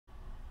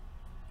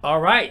All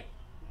right,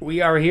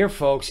 we are here,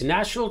 folks.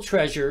 National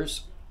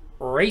Treasures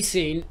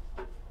Racing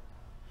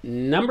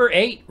number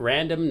 8,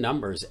 random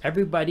numbers.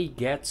 Everybody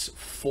gets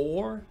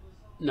 4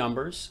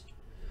 numbers.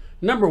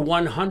 Number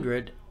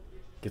 100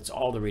 gets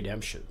all the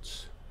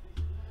redemptions.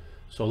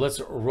 So let's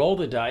roll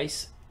the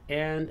dice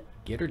and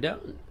get her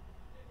done.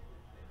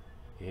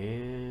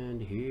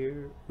 And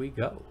here we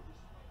go.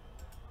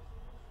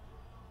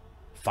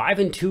 5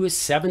 and 2 is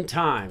 7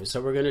 times.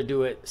 So we're going to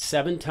do it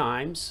 7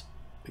 times.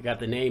 We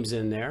got the names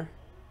in there.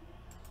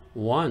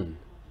 1,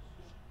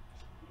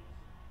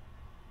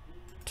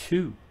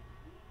 2,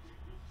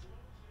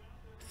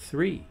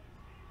 3,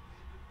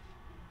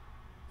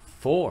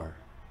 4,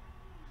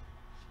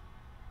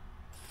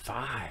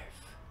 5,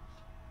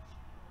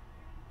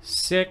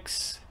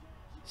 6,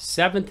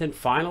 7th and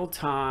final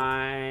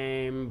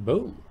time.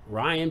 Boom.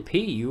 Ryan P.,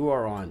 you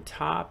are on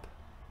top.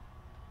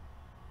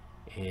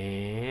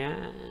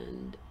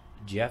 And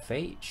Jeff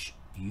H.,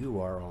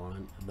 you are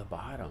on the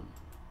bottom.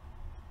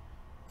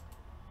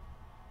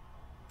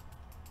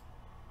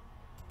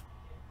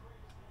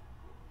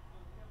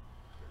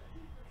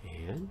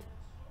 And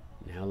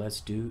now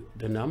let's do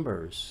the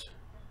numbers.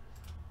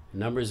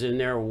 Numbers in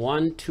there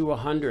 1 to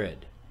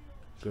 100.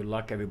 Good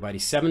luck, everybody.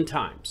 7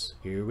 times.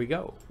 Here we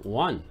go.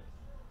 1,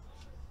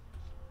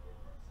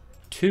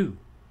 2,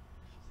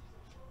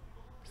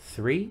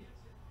 3,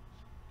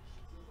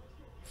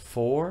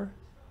 4,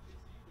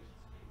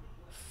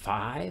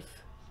 5,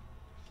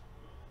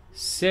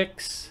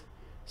 6,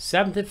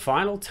 7th and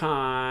final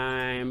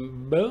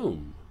time.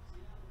 Boom.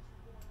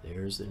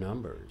 There's the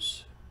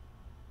numbers.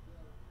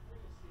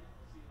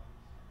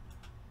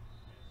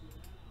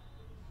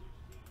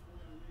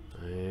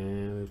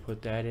 And we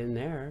put that in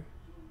there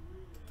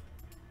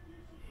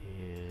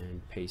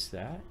and paste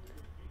that.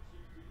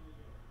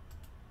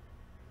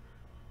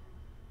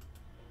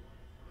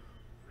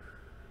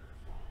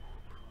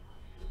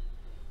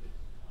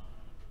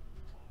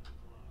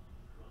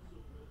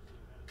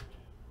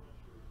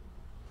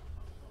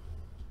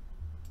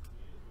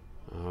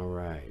 All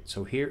right,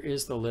 so here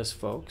is the list,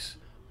 folks.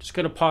 Just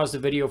going to pause the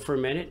video for a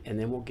minute and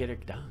then we'll get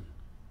it done.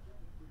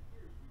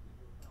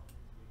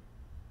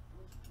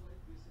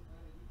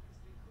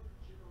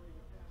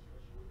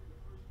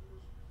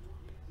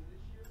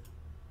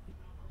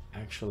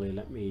 Actually,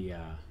 let me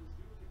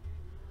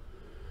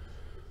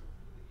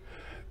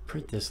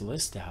print this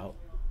list out.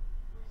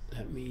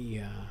 Let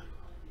me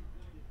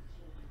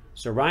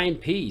so Ryan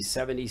P,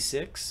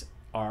 76,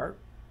 Art,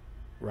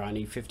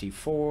 Ronnie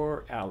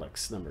 54,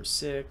 Alex number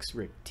 6,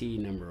 Rick T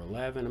number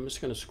 11. I'm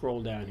just going to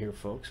scroll down here,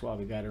 folks, while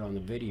we got it on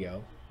the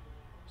video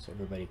so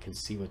everybody can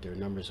see what their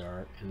numbers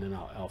are, and then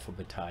I'll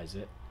alphabetize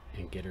it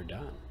and get her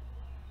done.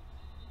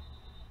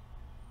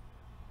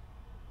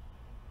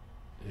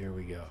 There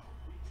we go.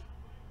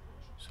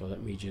 So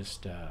let me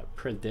just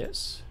print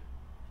this.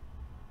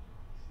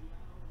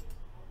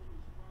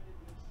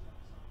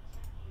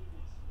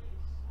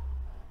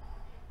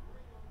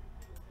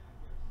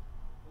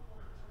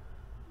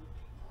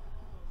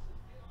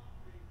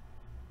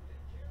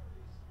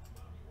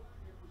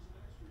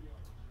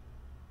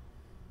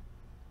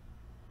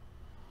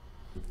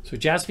 So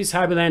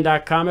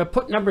JaspysHobbyland.com. I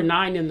put number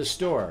 9 in the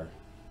store.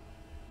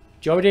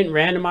 Joe didn't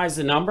randomize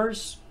the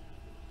numbers.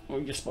 Well,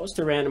 you're supposed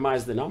to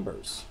randomize the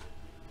numbers.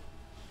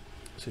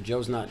 So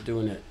Joe's not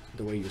doing it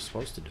the way you're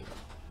supposed to do it.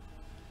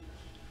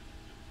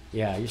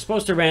 Yeah, you're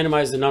supposed to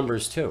randomize the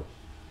numbers too.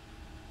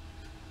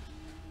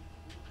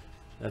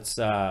 That's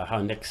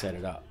how Nick set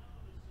it up.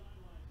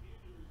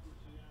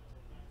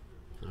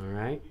 All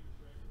right.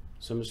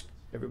 So I'm just,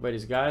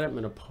 everybody's got it. I'm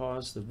going to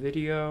pause the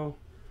video.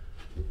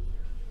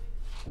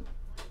 So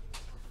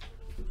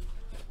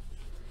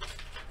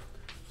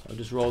I'll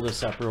just roll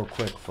this up real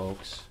quick,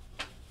 folks.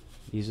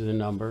 These are the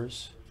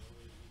numbers.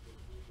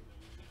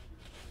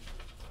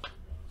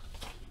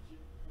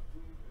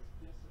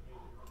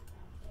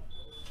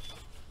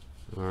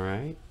 All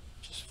right,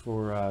 just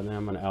for then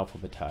I'm going to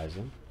alphabetize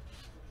them,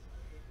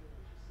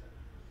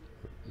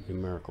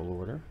 numerical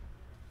order.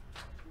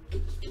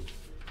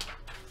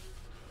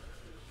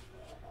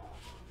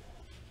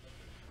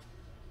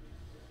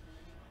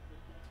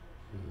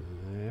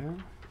 There,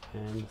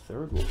 and the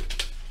third one.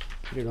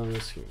 Put it on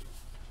this here.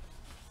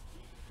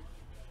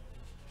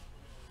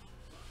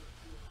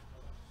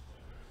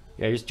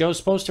 Yeah, Joe's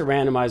supposed to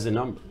randomize the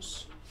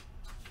numbers.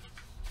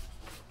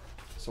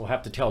 So we'll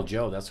have to tell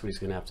Joe that's what he's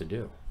going to have to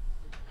do.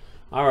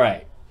 All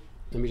right,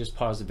 let me just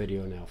pause the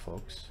video now,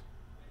 folks.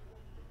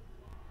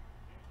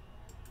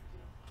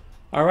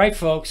 All right,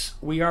 folks,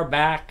 we are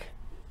back.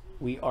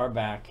 We are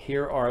back.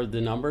 Here are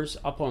the numbers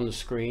up on the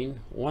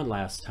screen one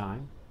last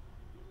time.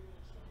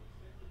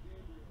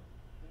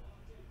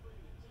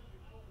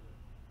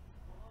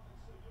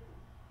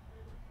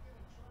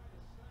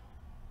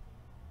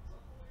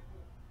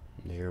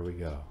 There we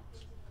go.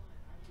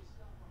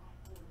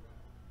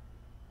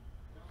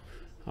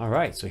 All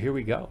right, so here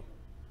we go.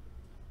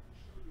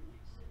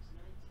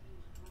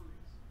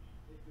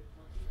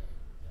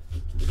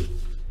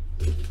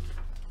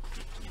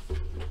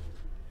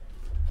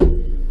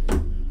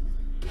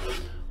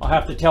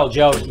 have to tell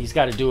Joe he's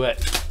got to do it,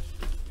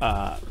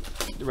 the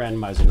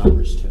randomizer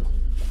numbers too.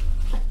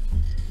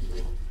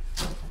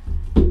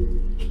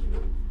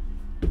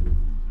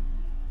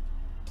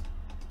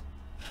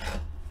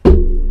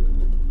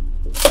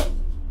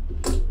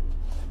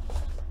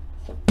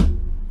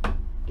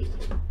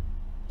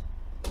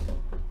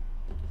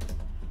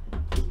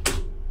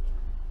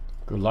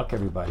 Good luck,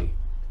 everybody.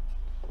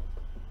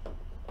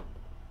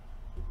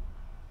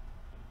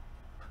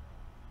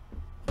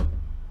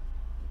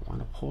 Want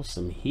to pull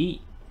some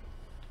heat.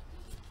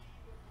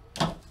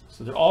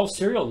 So they're all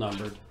serial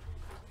numbered.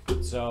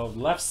 So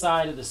left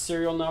side of the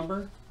serial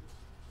number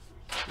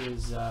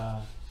is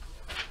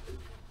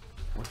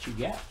what you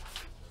get.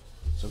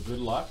 So good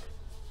luck.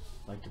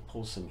 I'd like to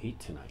pull some heat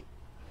tonight.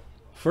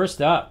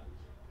 First up,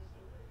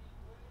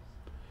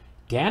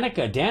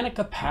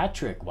 Danica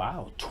Patrick.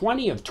 Wow,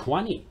 20 of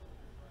 20.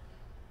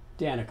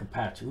 Danica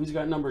Patrick. Who's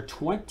got number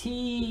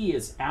 20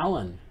 is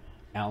Alan.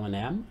 Alan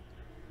M.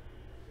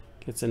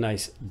 Gets a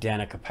nice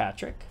Danica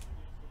Patrick.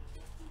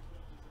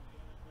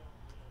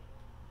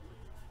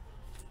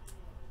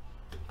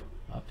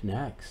 Up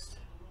next.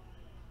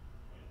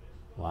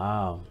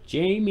 Wow.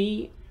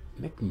 Jamie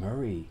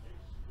McMurray.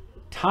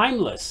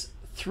 Timeless.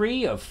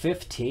 3 of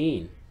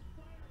 15.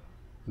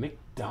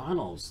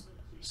 McDonald's.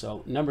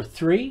 So number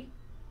 3,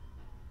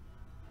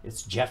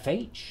 it's Jeff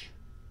H.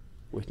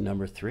 with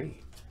number 3.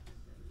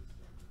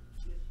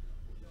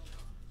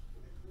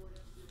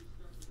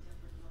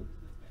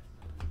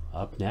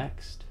 Up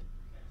next,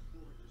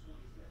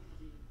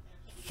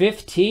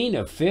 15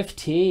 of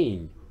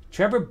 15.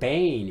 Trevor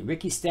Bain,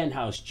 Ricky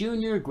Stenhouse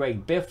Jr.,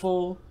 Greg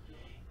Biffle,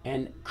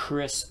 and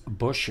Chris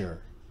Buescher.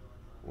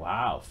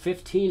 Wow,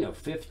 15 of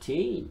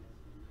 15.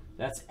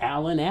 That's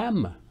Alan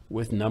M.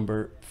 with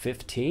number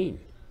 15.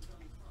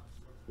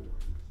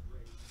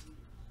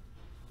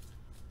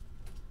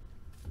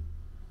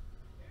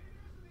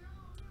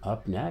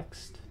 Up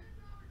next.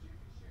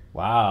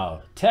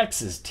 Wow,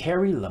 Texas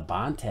Terry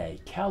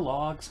Labonte,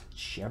 Kellogg's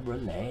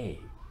Chevrolet.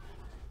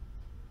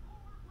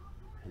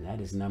 And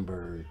that is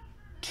number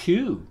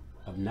 2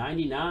 of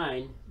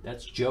 99.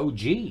 That's Joe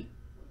G.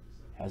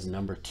 Has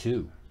number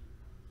 2.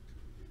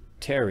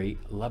 Terry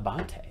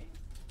Labonte.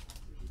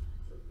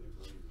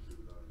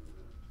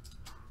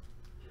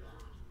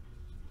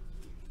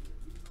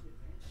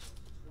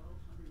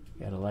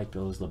 Gotta like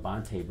those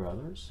Labonte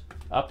brothers.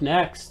 Up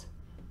next.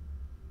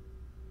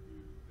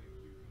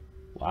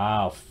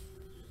 Wow,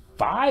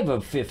 5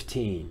 of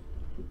 15.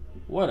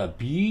 What a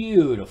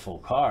beautiful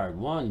card.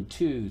 1,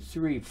 2,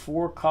 3,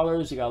 4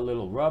 colors. You got a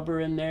little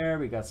rubber in there.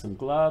 We got some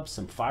gloves,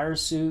 some fire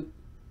suit.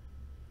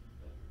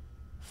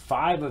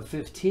 5 of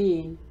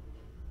 15.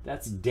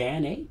 That's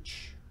Dan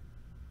H.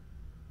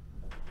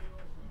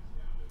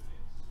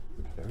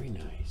 Very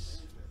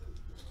nice.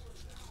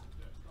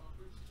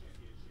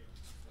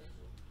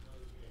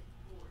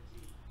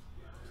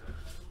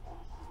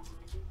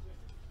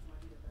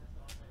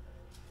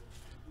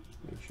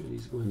 Make sure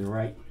these go in the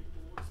right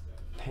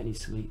penny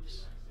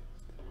sleeves.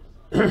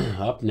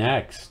 Up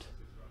next.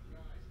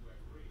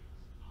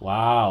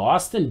 Wow,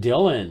 Austin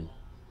Dillon.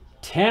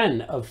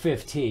 10 of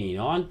 15.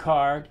 On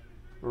card,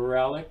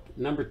 relic.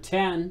 Number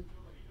 10,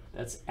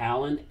 that's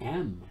Alan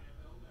M.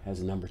 Has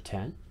a number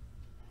 10.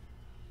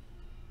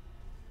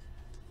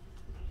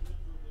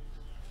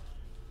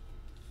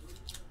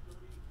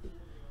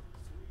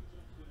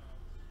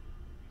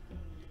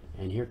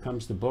 And here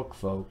comes the book,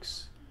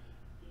 folks.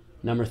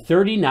 Number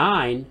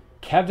 39,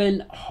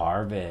 Kevin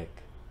Harvick.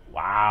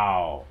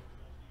 Wow.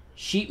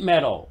 Sheet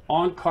metal,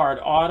 on card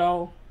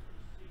auto.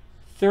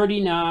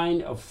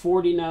 39 of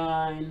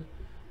 49.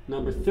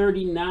 Number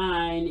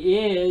 39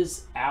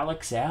 is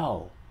Alex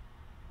L.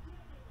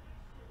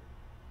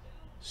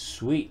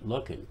 Sweet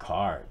looking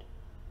card.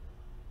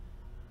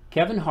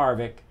 Kevin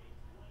Harvick,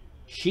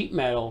 sheet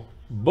metal,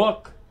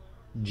 book,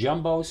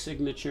 jumbo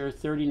signature,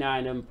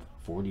 39 of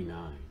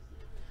 49.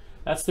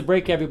 That's the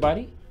break,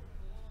 everybody.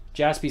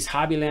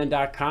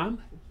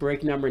 JaspysHobbyland.com.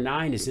 Break number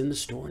 9 is in the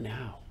store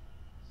now.